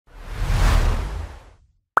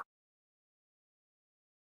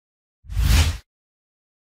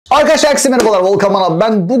Arkadaşlar herkese merhabalar, Volkan abi.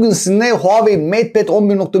 Ben bugün sizinle Huawei MatePad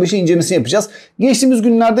 11.5'in incelemesini yapacağız. Geçtiğimiz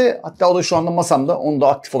günlerde, hatta o da şu anda masamda, onu da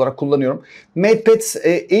aktif olarak kullanıyorum. MatePad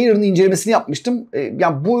Air'ın incelemesini yapmıştım.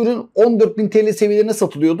 Yani bu ürün 14.000 TL seviyelerine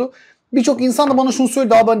satılıyordu. Birçok insan da bana şunu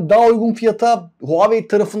söyledi, abi daha uygun fiyata Huawei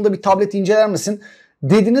tarafında bir tablet inceler misin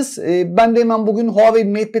dediniz. Ben de hemen bugün Huawei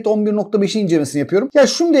MatePad 11.5'in incelemesini yapıyorum. Ya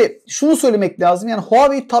şimdi şunu söylemek lazım. Yani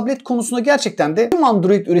Huawei tablet konusunda gerçekten de tüm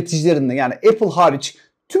Android üreticilerinde, yani Apple hariç,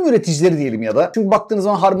 tüm üreticileri diyelim ya da. Çünkü baktığınız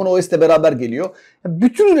zaman Harmony OS ile beraber geliyor.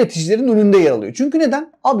 Bütün üreticilerin önünde yer alıyor. Çünkü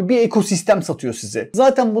neden? Abi bir ekosistem satıyor size.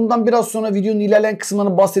 Zaten bundan biraz sonra videonun ilerleyen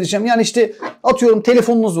kısımlarını bahsedeceğim. Yani işte atıyorum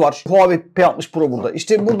telefonunuz var. Huawei P60 Pro burada.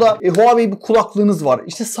 İşte burada Huawei bir kulaklığınız var.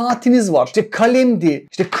 İşte saatiniz var. İşte kalemdi.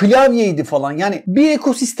 İşte klavyeydi falan. Yani bir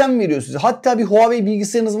ekosistem veriyor size. Hatta bir Huawei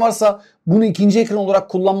bilgisayarınız varsa bunu ikinci ekran olarak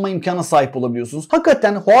kullanma imkanına sahip olabiliyorsunuz.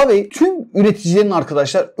 Hakikaten Huawei tüm üreticilerin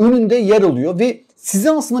arkadaşlar önünde yer alıyor ve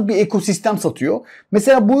size aslında bir ekosistem satıyor.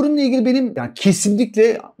 Mesela bu ürünle ilgili benim yani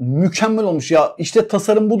kesinlikle mükemmel olmuş ya. İşte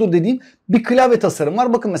tasarım budur dediğim bir klavye tasarım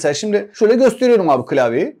var. Bakın mesela şimdi şöyle gösteriyorum abi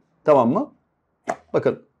klavyeyi. Tamam mı?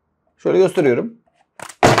 Bakın. Şöyle gösteriyorum.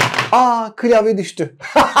 Klavye düştü.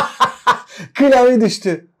 Klavye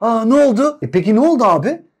düştü. Ne oldu? Peki ne oldu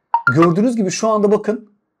abi? Gördüğünüz gibi şu anda bakın.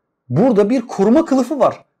 Burada bir koruma kılıfı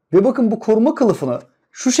var. Ve bakın bu koruma kılıfını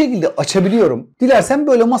şu şekilde açabiliyorum. Dilersem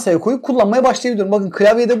böyle masaya koyup kullanmaya başlayabiliyorum. Bakın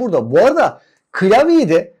klavye de burada. Bu arada klavyeyi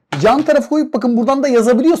de yan tarafa koyup bakın buradan da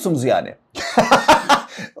yazabiliyorsunuz yani.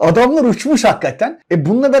 Adamlar uçmuş hakikaten.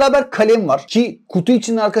 Bununla beraber kalem var ki kutu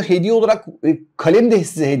içinde arkadaşlar hediye olarak kalem de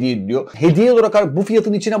size hediye ediliyor. Hediye olarak bu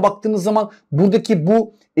fiyatın içine baktığınız zaman buradaki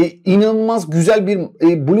bu inanılmaz güzel bir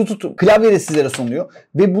Bluetooth klavye de sizlere sunuyor.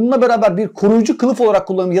 Ve bununla beraber bir koruyucu kılıf olarak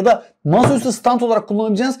kullanım ya da masaüstü stand olarak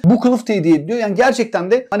kullanabileceğiniz bu kılıf da hediye ediliyor. Yani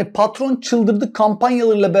gerçekten de hani patron çıldırdı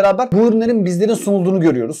kampanyalarıyla beraber bu ürünlerin bizlerin sunulduğunu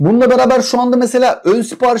görüyoruz. Bununla beraber şu anda mesela ön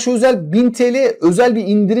siparişe özel 1000 TL özel bir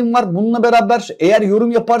indirim var. Bununla beraber eğer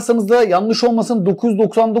yorum yaparsanız da yanlış olmasın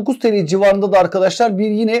 999 TL civarında da arkadaşlar bir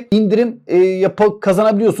yine indirim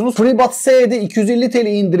kazanabiliyorsunuz. FreeBuds'e 250 TL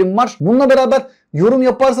indirim var. Bununla beraber yorum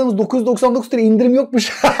yaparsanız 999 TL indirim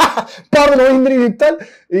yokmuş. Pardon, o indirim iptal.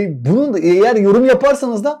 Bunun eğer yorum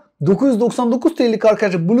yaparsanız da 999 TL'lik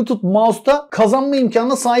arkadaşlar Bluetooth mouse'ta kazanma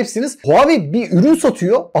imkanına sahipsiniz. Huawei bir ürün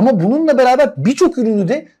satıyor ama bununla beraber birçok ürünü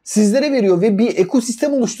de sizlere veriyor ve bir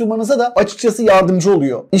ekosistem oluşturmanıza da açıkçası yardımcı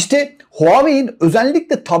oluyor. İşte Huawei'in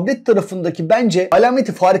özellikle tablet tarafındaki bence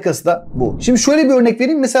alameti farikası da bu. Şimdi şöyle bir örnek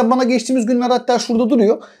vereyim. Mesela bana geçtiğimiz günler hatta şurada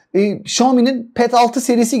duruyor. Xiaomi'nin Pad 6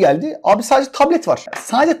 serisi geldi. Abi sadece tablet var.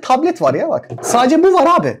 Sadece tablet var ya bak. Sadece bu var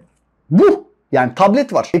abi. Bu. Yani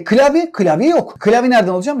tablet var. Klavye yok. Klavye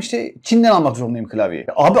nereden alacağım? İşte Çin'den almak zorundayım klavyeyi.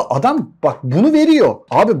 Abi adam bak bunu veriyor.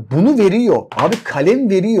 Abi bunu veriyor. Abi kalem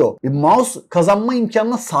veriyor. Mouse kazanma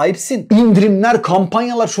imkanına sahipsin. İndirimler,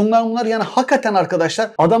 kampanyalar, şunlar bunlar. Yani hakikaten arkadaşlar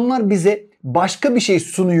adamlar bize başka bir şey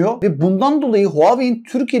sunuyor ve bundan dolayı Huawei'in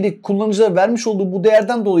Türkiye'deki kullanıcılara vermiş olduğu bu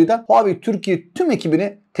değerden dolayı da Huawei Türkiye tüm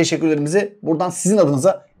ekibine teşekkürlerimizi buradan sizin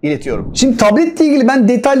adınıza iletiyorum. Şimdi tabletle ilgili ben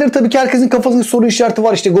detayları tabii ki herkesin kafasında soru işareti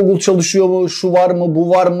var. İşte Google çalışıyor mu? Şu var mı? Bu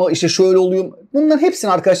var mı? İşte şöyle oluyor mu? Bunların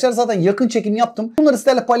hepsini arkadaşlar zaten yakın çekim yaptım. Bunları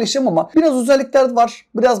sizlerle paylaşacağım ama biraz özellikler var.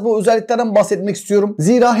 Biraz bu özelliklerden bahsetmek istiyorum.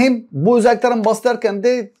 Zira hem bu özelliklerden bahsederken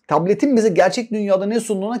de tabletin bize gerçek dünyada ne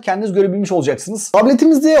sunduğuna kendiniz görebilmiş olacaksınız.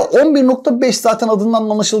 Tabletimizde 11.5 zaten adından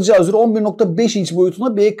anlaşılacağı üzere 11.5 inç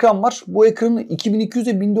boyutunda bir ekran var. Bu ekranın 2200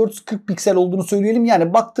 ve 1440 piksel olduğunu söyleyelim.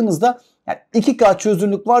 Yani baktığınızda 2K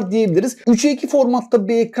çözünürlük var diyebiliriz. 3'e 2 formatta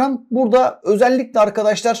bir ekran. Burada özellikle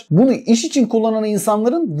arkadaşlar bunu iş için kullanan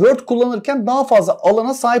insanların Word kullanırken daha fazla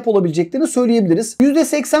alana sahip olabileceklerini söyleyebiliriz.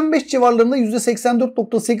 %85 civarlarında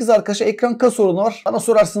 %84.8 arkadaşlar ekran kas oranı var. Bana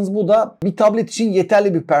sorarsanız bu da bir tablet için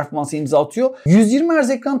yeterli bir performansı imza atıyor. 120 Hz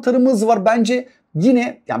ekran tarama hızı var. Bence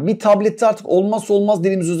yine yani bir tablette artık olmazsa olmaz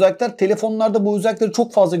dediğimiz özellikler. Telefonlarda bu özellikleri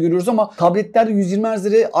çok fazla görüyoruz ama tabletlerde 120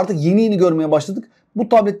 Hz'leri artık yeni görmeye başladık. Bu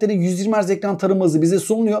tabletlerin 120 Hz ekran tarama hızı bize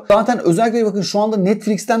sunuluyor. Zaten özellikle bakın şu anda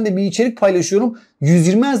Netflix'ten de bir içerik paylaşıyorum.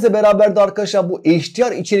 120 Hz'le beraber de arkadaşlar bu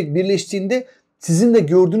HDR içerik birleştiğinde sizin de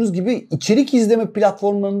gördüğünüz gibi içerik izleme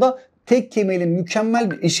platformlarında tek kelimeyle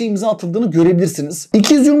mükemmel bir işe imza atıldığını görebilirsiniz.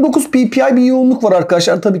 229 ppi bir yoğunluk var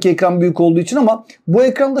arkadaşlar. Tabii ki ekran büyük olduğu için ama bu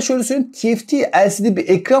ekranda şöyle söyleyeyim TFT LCD bir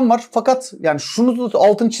ekran var. Fakat yani şunu da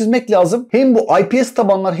altını çizmek lazım. Hem bu IPS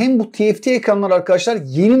tabanlar hem bu TFT ekranlar arkadaşlar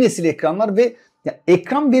yeni nesil ekranlar ve ya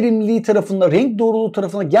ekran verimliliği tarafında, renk doğruluğu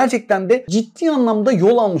tarafında gerçekten de ciddi anlamda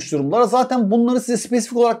yol almış durumlar. Zaten bunları size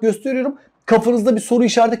spesifik olarak gösteriyorum. kafanızda bir soru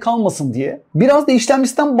işareti kalmasın diye. Biraz da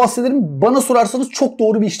işlemcisinden bahsedelim. Bana sorarsanız çok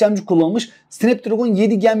doğru bir işlemci kullanılmış. Snapdragon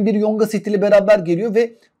 7 Gen 1 Yonga setiyle beraber geliyor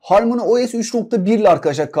ve HarmonyOS 3.1 ile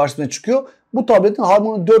arkadaşlar karşısına çıkıyor. Bu tabletin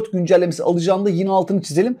Harmony 4 güncellemesi alacağını da yine altını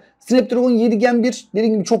çizelim. Snapdragon 7 Gen 1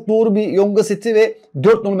 dediğim gibi çok doğru bir Yonga seti ve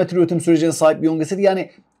 4 nanometre üretim sürecine sahip bir Yonga seti. Yani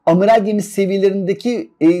amiral gemisi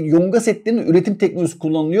seviyelerindeki Yonga setlerinin üretim teknolojisi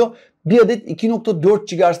kullanılıyor. Bir adet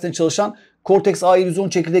 2.4 GHz'den çalışan Cortex A710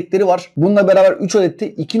 çekirdekleri var. Bununla beraber 3 adet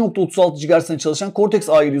de 2.36 GHz'den çalışan Cortex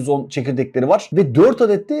A710 çekirdekleri var. Ve 4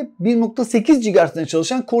 adet de 1.8 GHz'den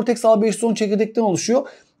çalışan Cortex A510 çekirdekten oluşuyor.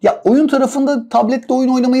 Ya oyun tarafında tablette oyun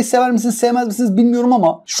oynamayı sever misiniz, sevmez misiniz bilmiyorum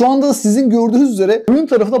ama şu anda sizin gördüğünüz üzere oyun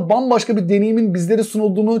tarafında bambaşka bir deneyimin bizlere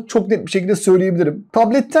sunulduğunu çok net bir şekilde söyleyebilirim.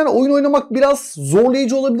 Tabletten oyun oynamak biraz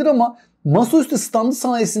zorlayıcı olabilir ama masaüstü standı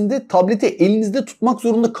sayesinde tableti elinizde tutmak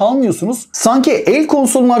zorunda kalmıyorsunuz. Sanki el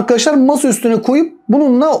konsolunu arkadaşlar masa üstüne koyup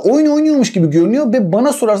bununla oyun oynuyormuş gibi görünüyor ve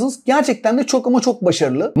bana sorarsanız gerçekten de çok ama çok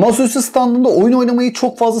başarılı. Masaüstü standında oyun oynamayı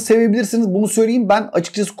çok fazla sevebilirsiniz. Bunu söyleyeyim. Ben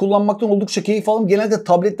açıkçası kullanmaktan oldukça keyif aldım. Genelde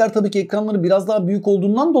tabletler tabii ki ekranları biraz daha büyük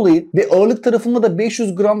olduğundan dolayı ve ağırlık tarafında da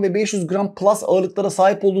 500 gram ve 500 gram plus ağırlıklara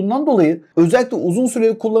sahip olduğundan dolayı özellikle uzun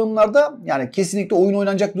süreli kullanımlarda yani kesinlikle oyun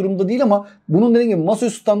oynanacak durumda değil ama bunun dediğim gibi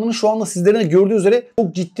masaüstü standının şu anda sizlerin gördüğü üzere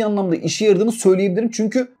çok ciddi anlamda işe yaradığını söyleyebilirim.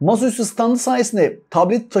 Çünkü masaüstü standı sayesinde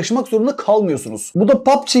tableti taşımak zorunda kalmıyorsunuz. Bu da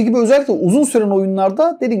PUBG gibi özellikle uzun süren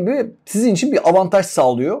oyunlarda dediğim gibi sizin için bir avantaj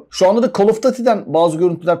sağlıyor. Şu anda da Call of Duty'den bazı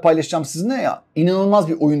görüntüler paylaşacağım sizinle ya. İnanılmaz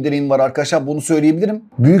bir oyun deneyimi var arkadaşlar, bunu söyleyebilirim.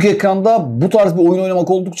 Büyük ekranda bu tarz bir oyun oynamak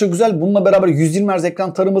oldukça güzel. Bununla beraber 120 Hz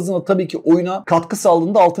ekran tarım hızına tabii ki oyuna katkı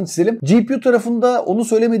sağladığında altını çizelim. GPU tarafında onu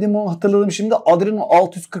söylemediğimi hatırladım şimdi. Adreno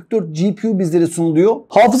 644 GPU bizlere sunuluyor.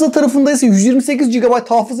 Hafıza tarafında ise 128 GB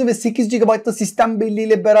hafıza ve 8 GB da sistem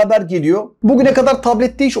belleğiyle beraber geliyor. Bugüne kadar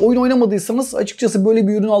tablette hiç oyun oynamadıysanız açıkçası böyle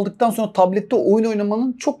bir ürün aldıktan sonra tablette oyun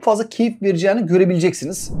oynamanın çok fazla keyif vereceğini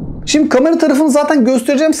görebileceksiniz. Şimdi kamera tarafını zaten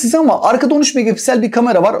göstereceğim size ama arkada 13 megapiksel bir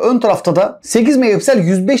kamera var. Ön tarafta da 8 megapiksel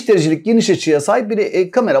 105 derecelik geniş açıya sahip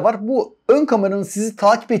bir kamera var. Bu ön kameranın sizi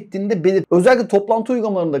takip ettiğinde özellikle toplantı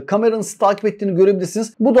uygulamalarında kameranın sizi takip ettiğini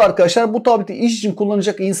görebilirsiniz. Bu da arkadaşlar bu tableti iş için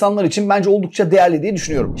kullanacak insanlar için bence oldukça değerli diye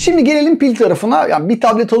düşünüyorum. Şimdi gelelim pil tarafına. Yani bir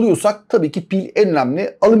tablet alıyorsak tabii ki pil en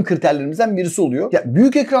önemli alım kriterlerimizden birisi oluyor. Ya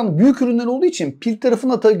büyük ekran, büyük ürünler olduğu için pil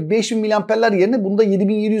tarafında tabii ki 5000 mAh'ler yerine bunda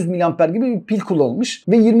 7700 mAh gibi bir pil kullanılmış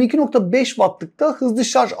ve 22.5 wattlıkta hızlı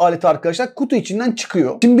şarj aleti arkadaşlar kutu içinden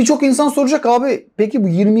çıkıyor. Şimdi birçok insan soracak, abi peki bu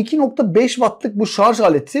 22.5 wattlık bu şarj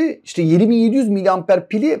aleti işte 7700 mAh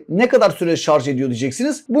pili ne kadar süre şarj ediyor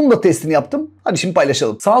diyeceksiniz. Bunun da testini yaptım. Hadi şimdi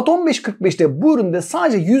paylaşalım. Saat 15.45'te bu üründe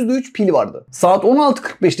sadece %3 pili vardı. Saat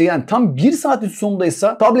 16.45'te yani tam 1 saatin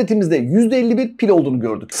sonundaysa tabletimizde %51 pil olduğunu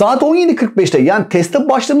gördük. Saat 17.45'te yani teste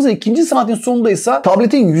başladığımızda 2. saatin sonundaysa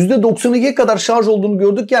tabletin %92'ye kadar şarj olduğunu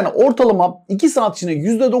gördük. Yani ortalama 2 saat içinde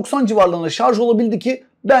 %90 civarlarında şarj olabildi ki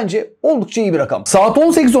bence oldukça iyi bir rakam. Saat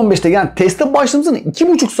 18.15'te yani teste başladığımızın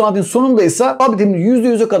 2,5 saatin sonundaysa tabletimin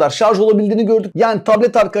 %100'e kadar şarj olabildiğini gördük. Yani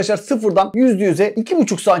tablet arkadaşlar sıfırdan %100'e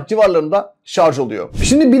 2,5 saat civarlarında şarj oluyor.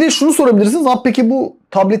 Şimdi bir de şunu sorabilirsiniz. Abi peki bu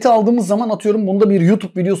tableti aldığımız zaman atıyorum bunda bir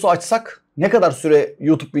YouTube videosu açsak ne kadar süre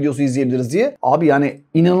YouTube videosu izleyebiliriz diye. Abi yani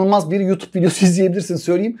inanılmaz bir YouTube videosu izleyebilirsiniz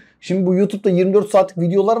söyleyeyim. Şimdi bu YouTube'da 24 saatlik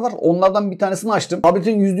videolar var. Onlardan bir tanesini açtım.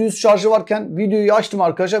 Tabletin %100 şarjı varken videoyu açtım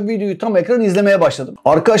arkadaşlar. Videoyu tam ekran izlemeye başladım.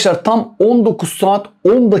 Arkadaşlar tam 19 saat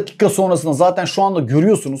 10 dakika sonrasında zaten şu anda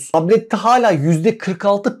görüyorsunuz. Tablette hala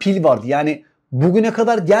 %46 pil vardı. Yani bugüne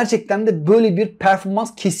kadar gerçekten de böyle bir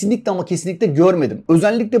performans kesinlikle ama kesinlikle görmedim.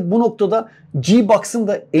 Özellikle bu noktada G-Box'ın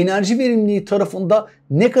da enerji verimliliği tarafında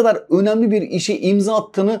ne kadar önemli bir işe imza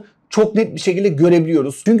attığını çok net bir şekilde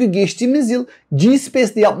görebiliyoruz. Çünkü geçtiğimiz yıl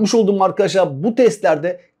G-Space'de yapmış olduğum arkadaşlar bu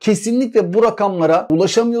testlerde kesinlikle bu rakamlara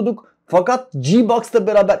ulaşamıyorduk. Fakat G-Box'la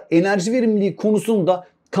beraber enerji verimliliği konusunda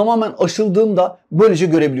tamamen aşıldığında böylece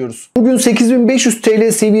görebiliyoruz. Bugün 8500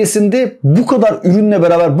 TL seviyesinde bu kadar ürünle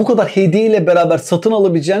beraber, bu kadar hediyeyle beraber satın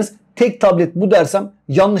alabileceğiniz tek tablet bu dersem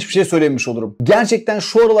yanlış bir şey söylemiş olurum. Gerçekten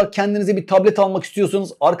şu aralar kendinize bir tablet almak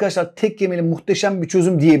istiyorsanız arkadaşlar tek kemeli muhteşem bir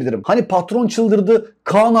çözüm diyebilirim. Hani patron çıldırdı,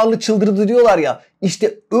 Kaan Arlı çıldırdı diyorlar ya.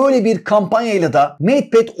 İşte öyle bir kampanyayla da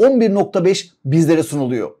MatePad 11.5 bizlere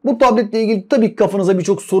sunuluyor. Bu tabletle ilgili tabii ki kafanıza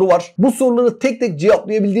birçok soru var. Bu soruları tek tek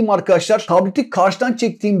cevaplayabildiğim arkadaşlar tableti karşıdan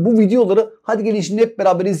çektiğim bu videoları hadi gelin şimdi hep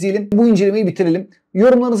beraber izleyelim. Bu incelemeyi bitirelim.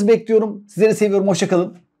 Yorumlarınızı bekliyorum. Sizleri seviyorum. Hoşça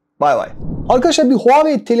kalın. Bay bay. Arkadaşlar bir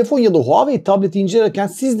Huawei telefon ya da Huawei tableti incelerken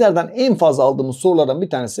sizlerden en fazla aldığımız sorulardan bir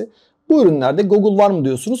tanesi bu ürünlerde Google var mı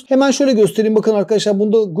diyorsunuz. Hemen şöyle göstereyim. Bakın arkadaşlar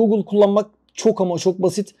bunda Google kullanmak çok ama çok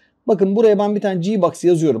basit. Bakın buraya ben bir tane G-Box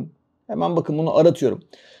yazıyorum. Hemen bakın bunu aratıyorum.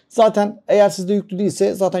 Zaten eğer sizde yüklü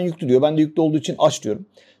değilse zaten yüklü diyor. Ben de yüklü olduğu için aç diyorum.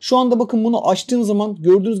 Şu anda bakın bunu açtığım zaman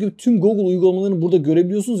gördüğünüz gibi tüm Google uygulamalarını burada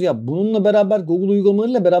görebiliyorsunuz. Ya bununla beraber Google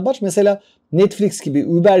uygulamalarıyla beraber mesela Netflix gibi,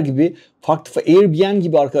 Uber gibi, farklı Airbnb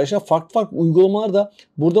gibi arkadaşlar farklı uygulamalar da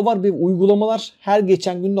burada var ve uygulamalar her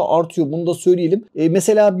geçen gün de artıyor. Bunu da söyleyelim.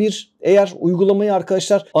 Mesela eğer uygulamayı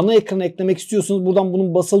arkadaşlar ana ekrana eklemek istiyorsunuz, buradan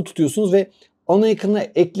bunu basılı tutuyorsunuz ve ana ekrana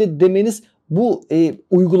ekle demeniz bu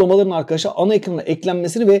uygulamaların arkadaşlar ana ekrana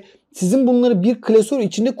eklenmesini ve sizin bunları bir klasör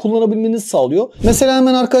içinde kullanabilmenizi sağlıyor. Mesela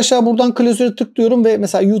hemen arkadaşlar buradan klasöre tıklıyorum ve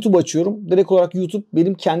mesela YouTube açıyorum. Direkt olarak YouTube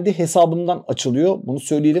benim kendi hesabımdan açılıyor. Bunu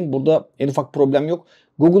söyleyelim. Burada en ufak problem yok.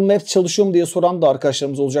 Google Maps çalışıyor mu diye soran da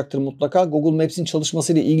arkadaşlarımız olacaktır mutlaka. Google Maps'in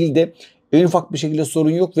çalışmasıyla ilgili de en ufak bir şekilde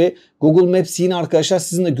sorun yok ve Google Maps yine arkadaşlar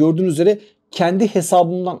sizin de gördüğünüz üzere kendi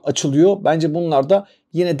hesabımdan açılıyor. Bence bunlar da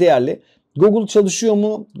yine değerli. Google çalışıyor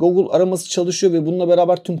mu? Google araması çalışıyor ve bununla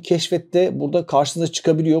beraber tüm keşfette burada karşınıza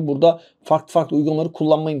çıkabiliyor. Burada farklı uygulamaları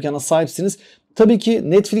kullanma imkanına sahipsiniz. Tabii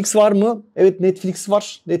ki Netflix var mı? Evet, Netflix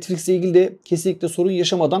var. Netflix ile ilgili de kesinlikle sorun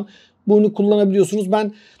yaşamadan bunu kullanabiliyorsunuz.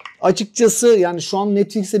 Ben açıkçası yani şu an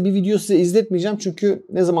Netflix'e bir video size izletmeyeceğim. Çünkü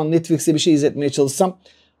ne zaman Netflix'e bir şey izletmeye çalışsam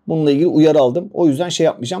bununla ilgili uyarı aldım. O yüzden şey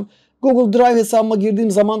yapmayacağım. Google Drive hesabıma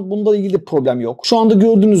girdiğim zaman bununla ilgili de problem yok. Şu anda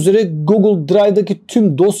gördüğünüz üzere Google Drive'daki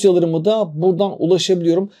tüm dosyalarımı da buradan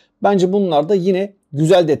ulaşabiliyorum. Bence bunlar da yine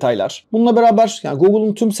güzel detaylar. Bununla beraber yani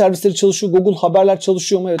Google'un tüm servisleri çalışıyor. Google Haberler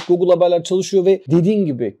çalışıyor mu? Evet, Google Haberler çalışıyor ve dediğim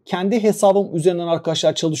gibi kendi hesabım üzerinden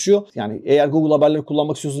arkadaşlar çalışıyor. Yani eğer Google Haberleri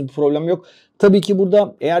kullanmak istiyorsanız bir problem yok. Tabii ki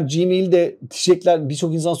burada eğer Gmail'de diyecekler,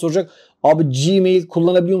 birçok insan soracak. Abi Gmail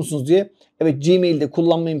kullanabiliyor musunuz diye. Evet, Gmail'de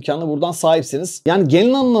kullanma imkanına buradan sahipsiniz. Yani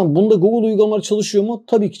genel anlamda bunda Google uygulamaları çalışıyor mu?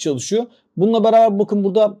 Tabii ki çalışıyor. Bununla beraber bakın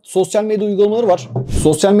burada sosyal medya uygulamaları var.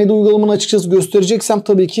 Sosyal medya uygulamalarını açıkçası göstereceksem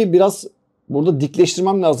tabii ki biraz burada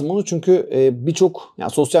dikleştirmem lazım onu. Çünkü birçok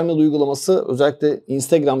yani sosyal medya uygulaması özellikle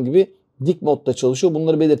Instagram gibi dik modda çalışıyor.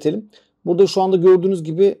 Bunları belirtelim. Burada şu anda gördüğünüz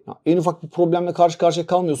gibi en ufak bir problemle karşı karşıya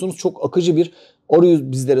kalmıyorsunuz. Çok akıcı bir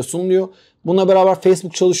arayüz bizlere sunuluyor. Bununla beraber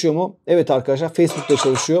Facebook çalışıyor mu? Evet arkadaşlar, Facebook da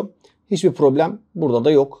çalışıyor. Hiçbir problem burada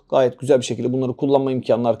da yok. Gayet güzel bir şekilde bunları kullanma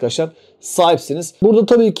imkanına arkadaşlar sahipsiniz. Burada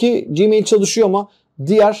tabii ki Gmail çalışıyor ama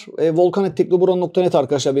diğer volkan@teknoburan.net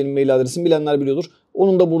arkadaşlar benim mail adresim, bilenler biliyordur.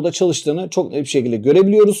 Onun da burada çalıştığını çok net bir şekilde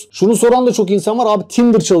görebiliyoruz. Şunu soran da çok insan var. Abi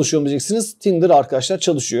Tinder çalışıyor mu diyeceksiniz. Tinder arkadaşlar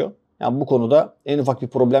çalışıyor. Yani bu konuda en ufak bir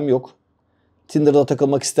problem yok. Tinder'da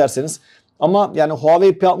takılmak isterseniz. Ama yani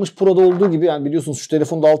Huawei P60 Pro'da olduğu gibi yani biliyorsunuz şu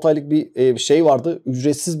telefonda 6 aylık bir şey vardı.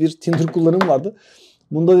 Ücretsiz bir Tinder kullanımı vardı.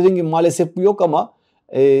 Bunda dediğim gibi maalesef bu yok ama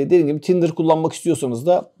dediğim gibi Tinder kullanmak istiyorsanız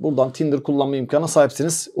da buradan Tinder kullanma imkanına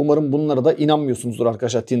sahipsiniz. Umarım bunlara da inanmıyorsunuzdur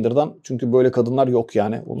arkadaşlar Tinder'dan. Çünkü böyle kadınlar yok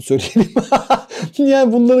yani. Onu söyleyelim.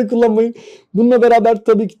 Yani bunları kullanmayın. Bununla beraber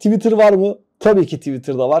tabii ki Twitter var mı? Tabii ki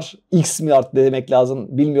Twitter'da var. X mi artık demek lazım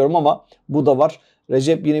bilmiyorum ama bu da var.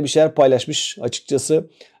 Recep yine bir şeyler paylaşmış açıkçası.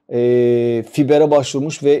 Fiber'e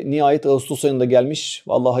başvurmuş ve nihayet Ağustos ayında gelmiş.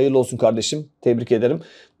 Vallahi hayırlı olsun kardeşim. Tebrik ederim.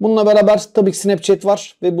 Bununla beraber tabii ki Snapchat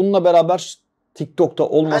var ve bununla beraber TikTok'ta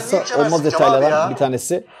olmazsa olmaz detaylardan bir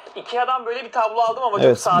tanesi. Ikea'dan böyle bir tablo aldım ama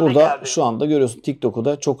evet, çok sade burada geldi. şu anda görüyorsun TikTok'u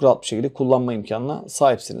da çok rahat bir şekilde kullanma imkanına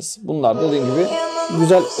sahipsiniz. Bunlar da dediğim gibi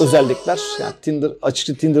güzel özellikler. Yani Tinder,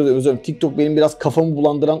 açıkçası Tinder'da özellikle TikTok benim biraz kafamı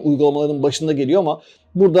bulandıran uygulamaların başında geliyor ama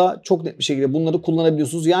burada çok net bir şekilde bunları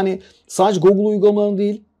kullanabiliyorsunuz. Yani sadece Google uygulamalarını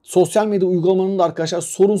değil, sosyal medya uygulamalarını da arkadaşlar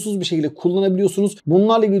sorunsuz bir şekilde kullanabiliyorsunuz.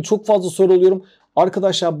 Bunlarla ilgili çok fazla soru alıyorum.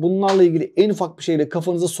 Arkadaşlar bunlarla ilgili en ufak bir şeyle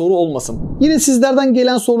kafanıza soru olmasın. Yine sizlerden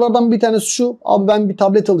gelen sorulardan bir tanesi şu. Abi ben bir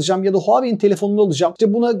tablet alacağım ya da Huawei'in telefonunu alacağım.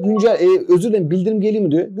 İşte buna güncel özür dilerim bildirim geliyor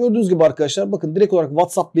mu diyor. Gördüğünüz gibi arkadaşlar bakın direkt olarak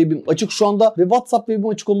WhatsApp web'im açık şu anda ve WhatsApp web'im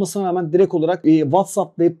açık olmasına rağmen direkt olarak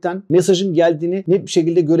WhatsApp web'ten mesajın geldiğini net bir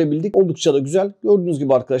şekilde görebildik. Oldukça da güzel. Gördüğünüz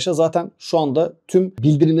gibi arkadaşlar zaten şu anda tüm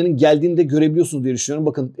bildirimlerin geldiğini de görebiliyorsunuz diye düşünüyorum.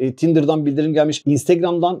 Bakın Tinder'dan bildirim gelmiş.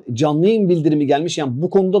 Instagram'dan canlı yayın bildirimi gelmiş. Yani bu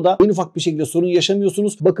konuda da en ufak bir şekilde sorun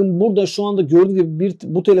yaşamıyorsunuz. Bakın burada şu anda gördüğünüz gibi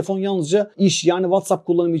bu telefon yalnızca iş yani WhatsApp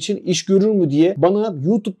kullanımı için iş görür mü diye bana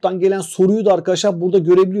YouTube'dan gelen soruyu da arkadaşlar burada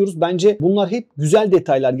görebiliyoruz. Bence bunlar hep güzel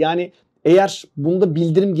detaylar. Yani eğer bunda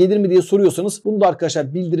bildirim gelir mi diye soruyorsanız bunda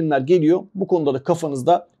arkadaşlar bildirimler geliyor. Bu konuda da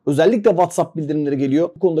kafanızda özellikle WhatsApp bildirimleri geliyor.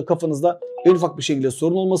 Bu konuda kafanızda en ufak bir şekilde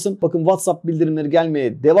sorun olmasın. Bakın WhatsApp bildirimleri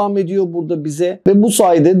gelmeye devam ediyor burada bize. Ve bu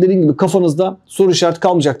sayede dediğim gibi kafanızda soru işareti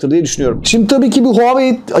kalmayacaktır diye düşünüyorum. Şimdi tabii ki bir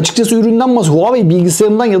Huawei açıkçası üründen bahsediyoruz. Huawei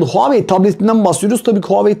bilgisayarından ya da Huawei tabletinden bahsediyoruz. Tabii ki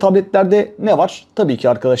Huawei tabletlerde ne var? Tabii ki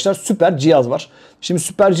arkadaşlar süper cihaz var. Şimdi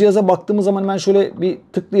süper cihaza baktığımız zaman hemen şöyle bir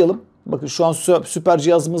tıklayalım. Bakın şu an süper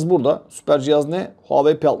cihazımız burada. Süper cihaz ne?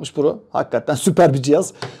 Huawei P60 Pro. Hakikaten süper bir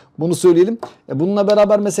cihaz. Bunu söyleyelim. Bununla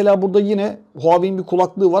beraber mesela burada yine Huawei'in bir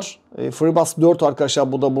kulaklığı var. FreeBuds 4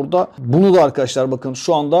 arkadaşlar, bu da burada. Bunu da arkadaşlar bakın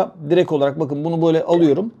şu anda direkt olarak bakın bunu böyle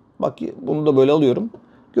alıyorum. Bak bunu da böyle alıyorum.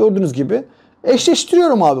 Gördüğünüz gibi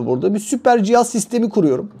eşleştiriyorum abi burada. Bir süper cihaz sistemi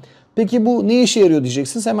kuruyorum. Peki bu ne işe yarıyor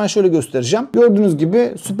diyeceksiniz. Hemen şöyle göstereceğim. Gördüğünüz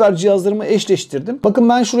gibi süper cihazlarımı eşleştirdim. Bakın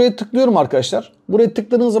ben şuraya tıklıyorum arkadaşlar. Buraya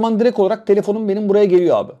tıkladığım zaman direkt olarak telefonum benim buraya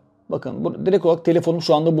geliyor abi. Bakın direkt olarak telefonum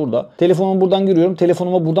şu anda burada. Telefonumu buradan görüyorum.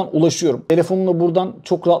 Telefonuma buradan ulaşıyorum. Telefonumla buradan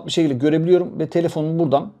çok rahat bir şekilde görebiliyorum. Ve telefonumu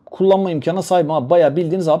buradan kullanma imkanına sahibim abi. Bayağı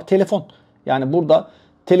bildiğiniz abi telefon. Yani burada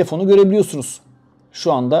telefonu görebiliyorsunuz.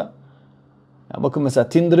 Şu anda. Ya bakın mesela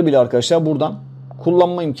Tinder'ı bile arkadaşlar buradan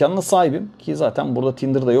kullanma imkanına sahibim. Ki zaten burada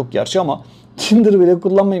Tinder da yok gerçi ama Tinder'ı bile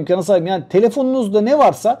kullanma imkanına sahibim. Yani telefonunuzda ne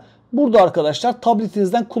varsa burada arkadaşlar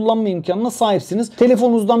tabletinizden kullanma imkanına sahipsiniz.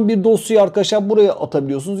 Telefonunuzdan bir dosyayı arkadaşlar buraya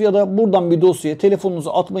atabiliyorsunuz ya da buradan bir dosyaya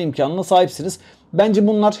telefonunuza atma imkanına sahipsiniz. Bence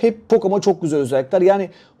bunlar hep çok ama çok güzel özellikler. Yani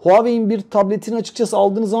Huawei'in bir tabletini açıkçası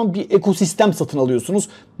aldığınız zaman bir ekosistem satın alıyorsunuz.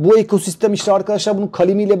 Bu ekosistem işte arkadaşlar bunun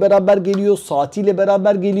kalemiyle beraber geliyor, saatiyle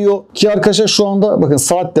beraber geliyor. Ki arkadaşlar şu anda bakın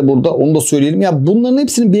saat de burada, onu da söyleyelim. Ya bunların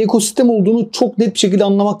hepsinin bir ekosistem olduğunu çok net bir şekilde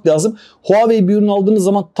anlamak lazım. Huawei bir ürün aldığınız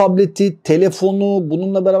zaman tableti, telefonu,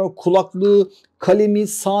 bununla beraber kulaklığı, kalemi,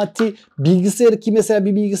 saati, bilgisayarı, ki mesela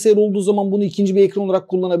bir bilgisayar olduğu zaman bunu ikinci bir ekran olarak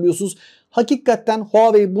kullanabiliyorsunuz. Hakikaten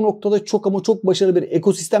Huawei bu noktada çok ama çok başarılı bir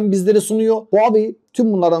ekosistem bizlere sunuyor. Huawei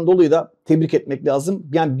tüm bunlardan dolayı da tebrik etmek lazım.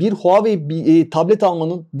 Yani bir Huawei tablet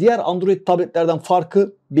almanın diğer Android tabletlerden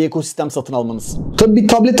farkı bir ekosistem satın almanız. Tabii bir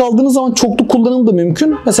tablet aldığınız zaman çoklu kullanım da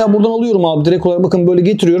mümkün. Mesela buradan alıyorum abi direkt olarak, bakın böyle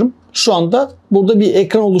getiriyorum. Şu anda burada bir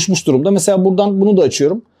ekran oluşmuş durumda. Mesela buradan bunu da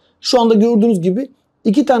açıyorum. Şu anda gördüğünüz gibi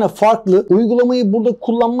iki tane farklı uygulamayı burada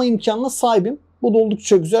kullanma imkanına sahibim. Bu da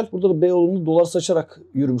oldukça güzel. Burada da Beyoğlu'nu dolar saçarak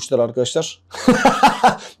yürümüşler arkadaşlar.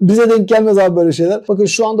 Bize denk gelmez abi böyle şeyler. Bakın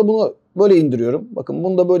şu anda bunu böyle indiriyorum. Bakın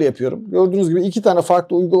bunu da böyle yapıyorum. Gördüğünüz gibi iki tane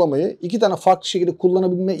farklı uygulamayı iki tane farklı şekilde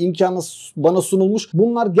kullanabilme imkanı bana sunulmuş.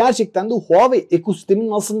 Bunlar gerçekten de Huawei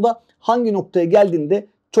ekosisteminin aslında hangi noktaya geldiğinde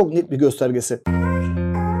çok net bir göstergesi.